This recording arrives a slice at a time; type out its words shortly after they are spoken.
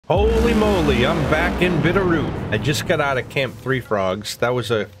Holy moly, I'm back in Bitterroot. I just got out of Camp Three Frogs. That was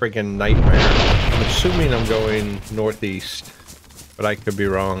a friggin' nightmare. I'm assuming I'm going northeast, but I could be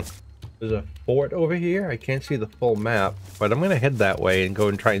wrong. There's a fort over here. I can't see the full map, but I'm gonna head that way and go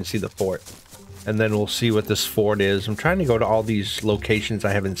and try and see the fort. And then we'll see what this fort is. I'm trying to go to all these locations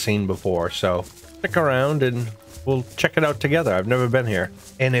I haven't seen before, so stick around and we'll check it out together. I've never been here.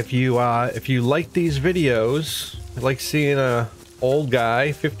 And if you like these videos, like seeing a old guy,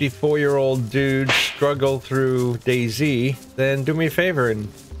 54-year-old dude struggle through DayZ, then do me a favor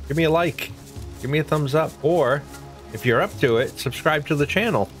and give me a like, give me a thumbs up, or if you're up to it, subscribe to the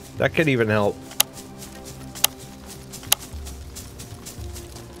channel. That could even help.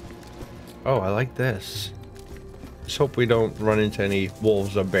 Oh, I like this. Just hope we don't run into any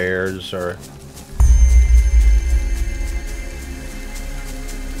wolves or bears or...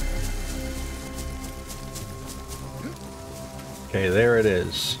 Okay, there it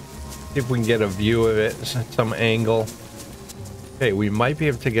is. See if we can get a view of it, some angle. Okay, we might be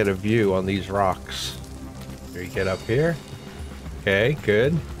able to get a view on these rocks. Here, you get up here. Okay,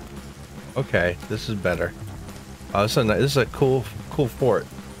 good. Okay, this is better. Oh, this is a cool fort.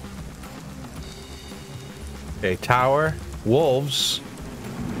 Okay, tower, wolves.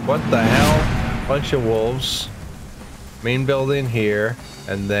 What the hell? Bunch of wolves. Main building here,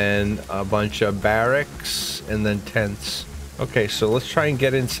 and then a bunch of barracks, and then tents. Okay, so let's try and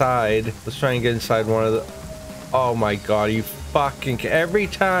get inside. Let's try and get inside one of the... Oh my god, you fucking... Every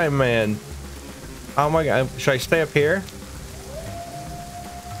time, man. Oh my god. Should I stay up here?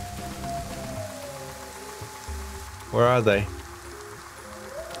 Where are they?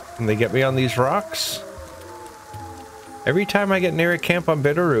 Can they get me on these rocks? Every time I get near a camp on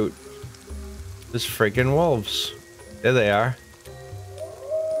Bitterroot, there's freaking wolves. There they are.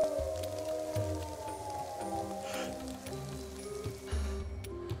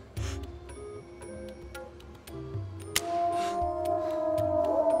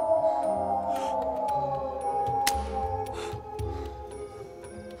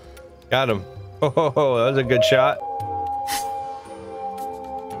 Got him. Oh, that was a good shot.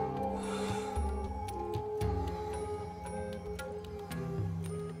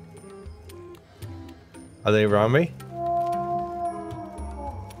 Are they around me?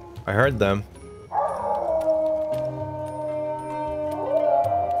 I heard them.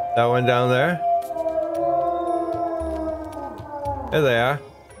 That one down there? There they are.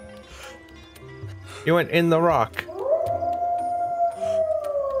 He went in the rock.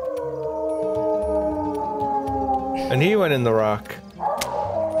 And he went in the rock.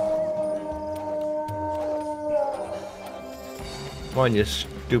 Come on, you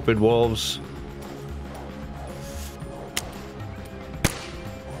stupid wolves.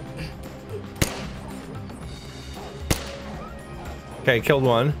 Okay, killed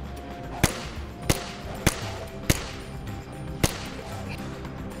one.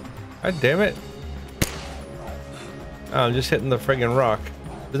 God damn it. Oh, I'm just hitting the friggin' rock.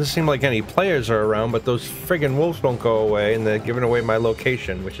 Doesn't seem like any players are around, but those friggin' wolves don't go away, and they're giving away my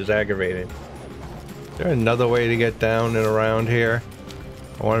location, which is aggravating. Is there another way to get down and around here?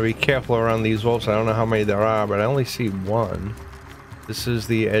 I want to be careful around these wolves. I don't know how many there are, but I only see one. This is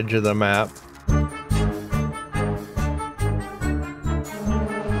the edge of the map.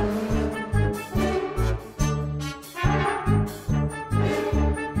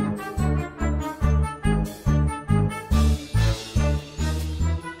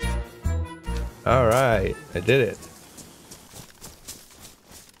 Alright, I did it.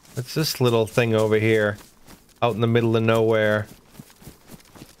 What's this little thing over here? Out in the middle of nowhere.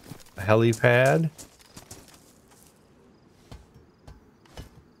 A helipad?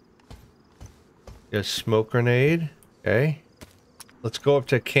 A smoke grenade? Okay. Let's go up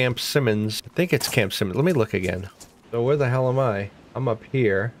to Camp Simmons. I think it's Camp Simmons. Let me look again. So where the hell am I? I'm up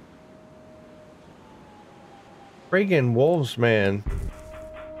here. Friggin' wolves, man.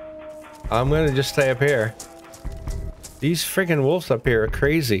 I'm gonna just stay up here. These freaking wolves up here are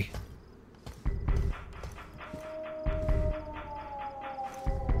crazy.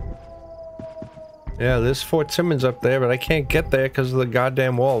 Yeah, there's Fort Simmons up there, but I can't get there because of the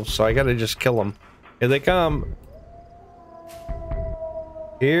goddamn wolves, so I gotta just kill them. Here they come.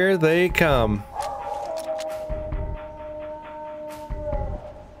 Here they come.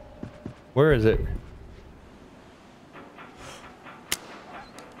 Where is it?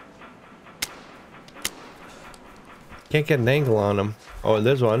 Can't get an angle on them. Oh,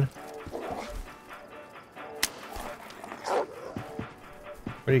 there's one.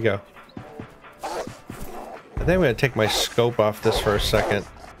 Where'd he go? I think I'm gonna take my scope off this for a second.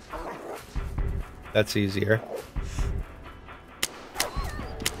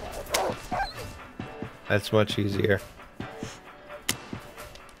 That's much easier. At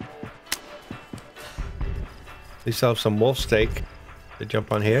least I'll have some wolf steak to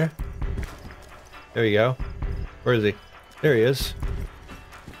jump on here. There you go. Where is he? There he is.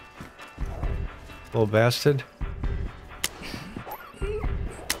 Little bastard.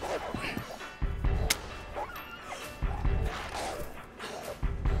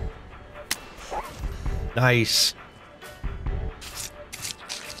 Nice.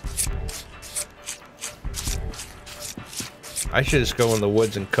 I should just go in the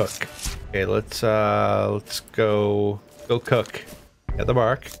woods and cook. Okay, let's go cook. Get the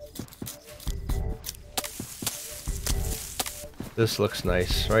bark. This looks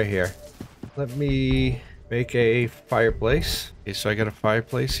nice right here. Let me make a fireplace. Okay, so I got a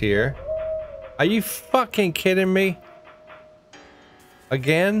fireplace here. Are you fucking kidding me?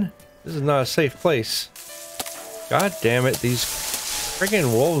 Again? This is not a safe place. God damn it, these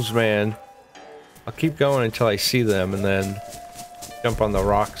friggin' wolves, man. I'll keep going until I see them and then jump on the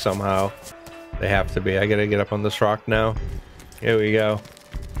rock somehow. They have to be. I gotta get up on this rock now. Here we go.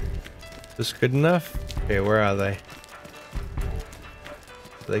 Is this good enough? Okay, where are they?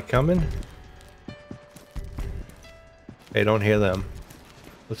 Are they coming? Okay, don't hear them.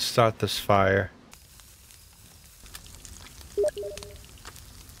 Let's start this fire.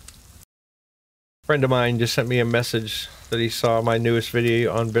 A friend of mine just sent me a message that he saw my newest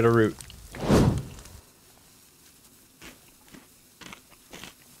video on Bitterroot.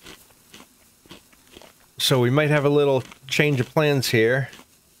 So we might have a little change of plans here.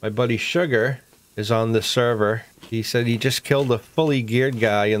 My buddy Sugar is on this server. He said he just killed a fully geared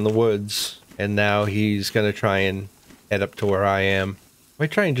guy in the woods, and now he's gonna try and head up to where I am. I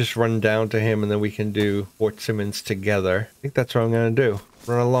might try and just run down to him, and then we can do Fort Simmons together. I think that's what I'm gonna do.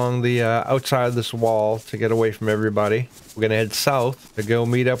 Run along the outside of this wall to get away from everybody. We're gonna head south to go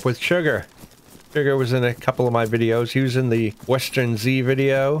meet up with Sugar. Sugar was in a couple of my videos. He was in the Western Z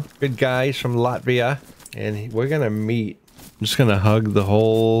video. Good guy, he's from Latvia. And we're gonna meet. I'm just gonna hug the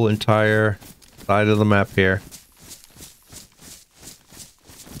whole entire side of the map here.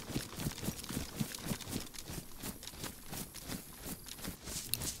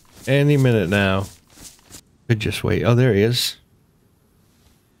 Any minute now. Could just wait. Oh, there he is.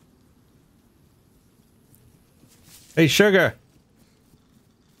 Hey, Sugar.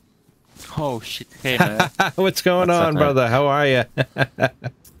 Oh shit! Hey man. What's going on, brother? How are you?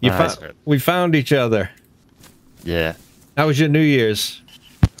 We found each other. Yeah. How was your New Year's?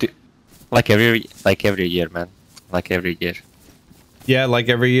 Like every year, man. Like every year. Yeah, like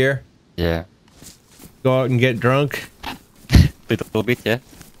every year? Yeah. Go out and get drunk? Little bit, yeah.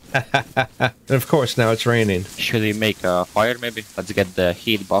 And of course, now it's raining. Should we make a fire, maybe? Let's get the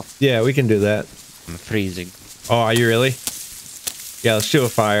heat buff. Yeah, we can do that. I'm freezing. Oh, are you really? Yeah, let's do a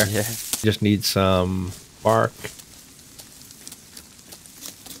fire. Yeah. Just need some bark.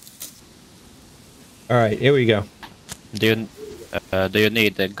 All right, here we go. Do you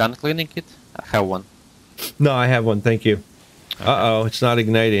need a gun cleaning kit? I have one. No, I have one, thank you. Okay. Uh-oh, it's not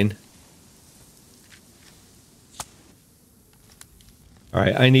igniting. All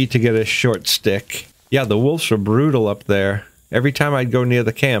right, I need to get a short stick. Yeah, the wolves are brutal up there. Every time I'd go near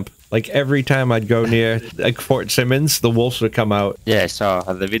the camp, like every time I'd go near like Fort Simmons, the wolves would come out. Yeah, I saw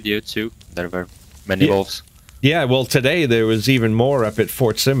the video too. There were many wolves. Yeah, well, today there was even more up at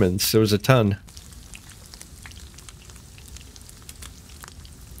Fort Simmons. There was a ton.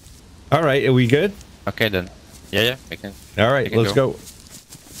 All right, are we good? Okay then. Yeah, I can. All right, let's go.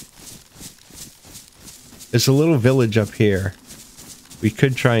 There's a little village up here. We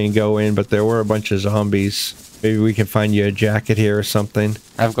could try and go in, but there were a bunch of zombies. Maybe we can find you a jacket here or something.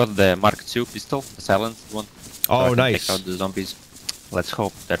 I've got the Mark II pistol, the silenced one. Oh, so nice. Take out the zombies. Let's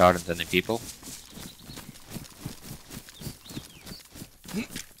hope there aren't any people.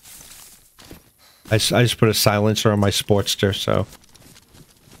 I just put a silencer on my Sportster, so...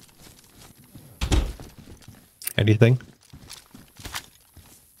 Anything?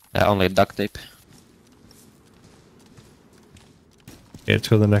 Only duct tape. Yeah, let's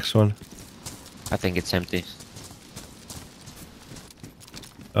go to the next one. I think it's empty.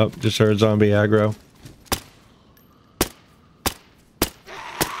 Oh, just heard zombie aggro.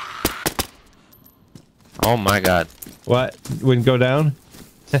 Oh my god. What? Wouldn't go down?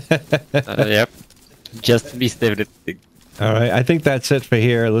 Yep. Just missed everything. Alright, I think that's it for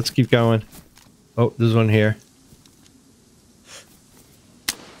here. Let's keep going. Oh, there's one here.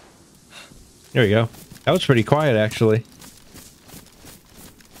 There we go. That was pretty quiet, actually.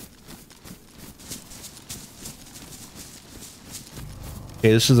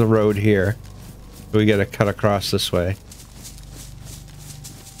 Okay, this is the road here. We gotta cut across this way.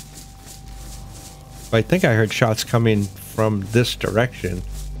 I think I heard shots coming from this direction.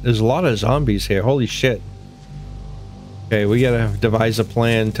 There's a lot of zombies here. Holy shit. Okay, we gotta devise a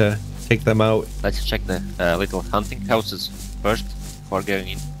plan to take them out. Let's check the little hunting houses first before going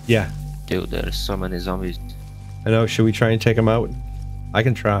in. Yeah. Dude, there's so many zombies. I know. Should we try and take them out? I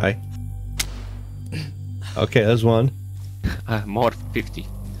can try. Okay, there's one. More 50.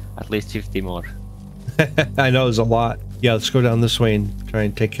 At least 50 more. I know, there's a lot. Yeah, let's go down this way and try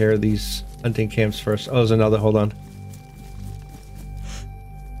and take care of these hunting camps first. Oh, there's another. Hold on.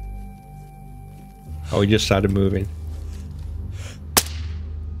 Oh, we just started moving.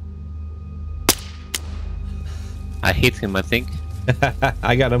 I hit him, I think.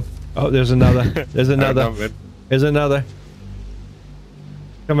 I got him. Oh, there's another. There's another. There's another.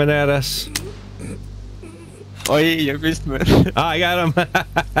 Coming at us. Oh, you missed me. Oh, I got him.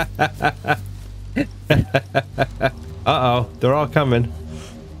 Uh-oh. They're all coming.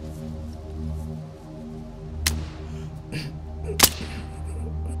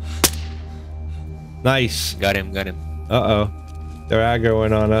 Nice. Got him, got him. Uh-oh. They're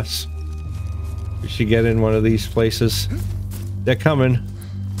aggroing on us. We should get in one of these places. They're coming.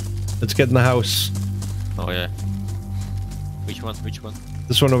 Let's get in the house. Oh, yeah. Which one? Which one?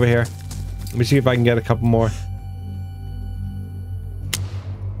 This one over here. Let me see if I can get a couple more.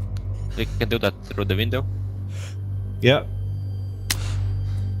 We can do that through the window. Yep.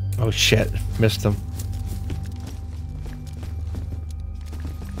 Oh shit. Missed them.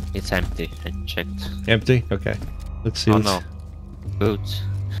 It's empty. I checked. Empty? Okay. Let's see. Oh, let's... no. Boots.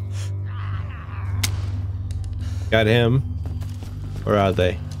 Got him. Where are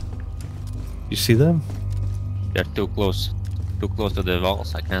they? You see them? They're too close. Too close to the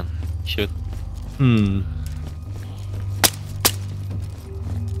walls. I can't shoot. Hmm.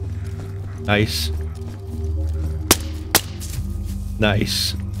 Nice.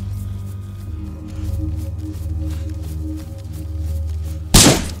 Nice.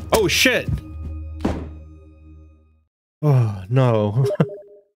 Oh shit! Oh no.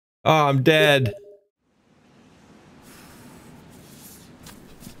 Oh, I'm dead.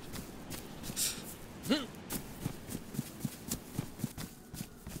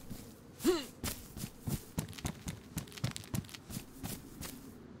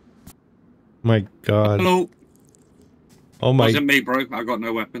 My God. Hello. Oh my. Wasn't me, bro. I got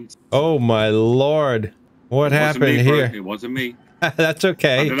no weapons. Oh my Lord. What happened Wasn't me, bro. here? It wasn't me. That's I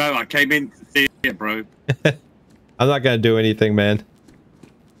okay. don't know. I came in to see it, bro. I'm not gonna do anything, man.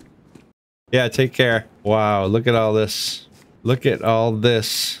 Yeah, take care. Wow, look at all this. Look at all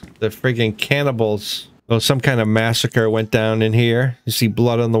this. The freaking cannibals. Oh, some kind of massacre went down in here. You see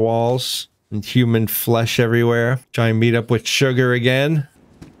blood on the walls and human flesh everywhere. Try and meet up with Sugar again.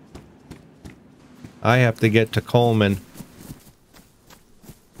 I have to get to Coleman.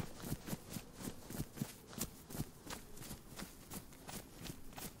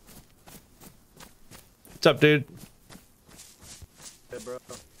 What's up, dude? Hey, bro.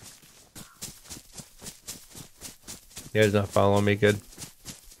 You guys not following me good?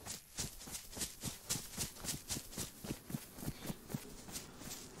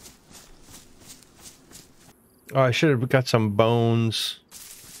 Oh, I should have got some bones.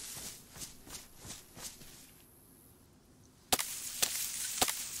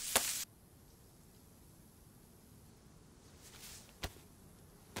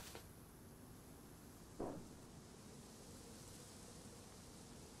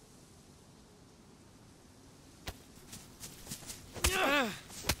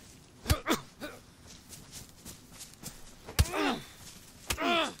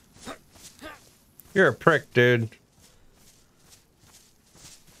 You're a prick, dude.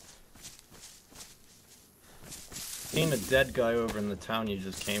 Seen a dead guy over in the town you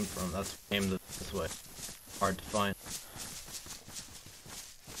just came from. That's what came this way. Hard to find.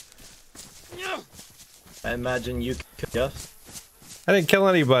 I imagine you could guess. I didn't kill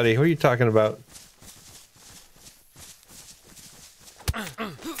anybody. What are you talking about?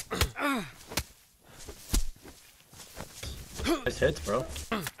 Nice hits, bro.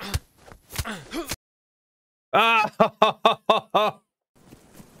 Ah!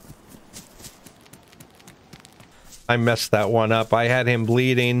 I messed that one up. I had him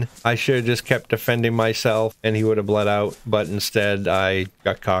bleeding. I should have just kept defending myself and he would have bled out, but instead I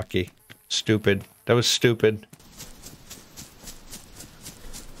got cocky. Stupid. That was stupid.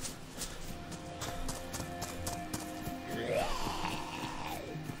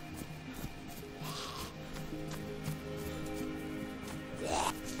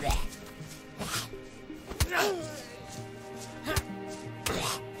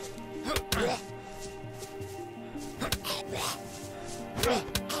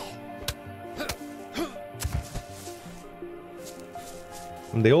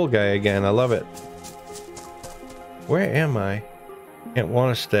 I'm the old guy again. I love it. Where am I? Can't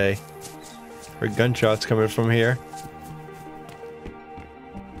want to stay. Or gunshots coming from here.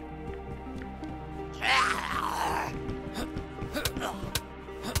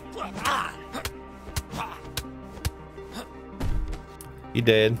 He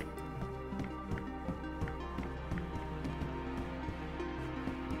did.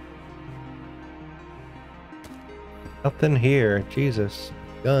 Nothing here. Jesus.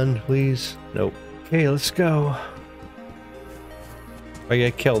 Gun, please. Nope. Okay, let's go. If I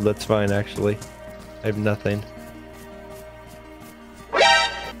get killed, that's fine, actually. I have nothing.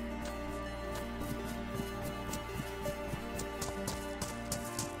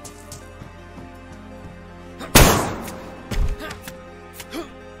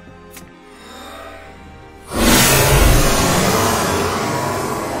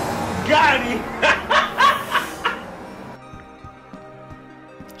 Got him!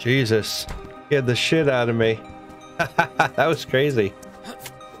 Jesus. Scared the shit out of me. That was crazy.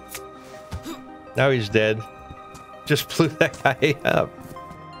 Now he's dead. Just blew that guy up.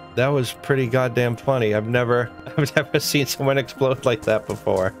 That was pretty goddamn funny. I've never seen someone explode like that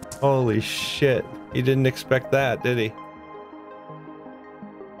before. Holy shit. He didn't expect that, did he?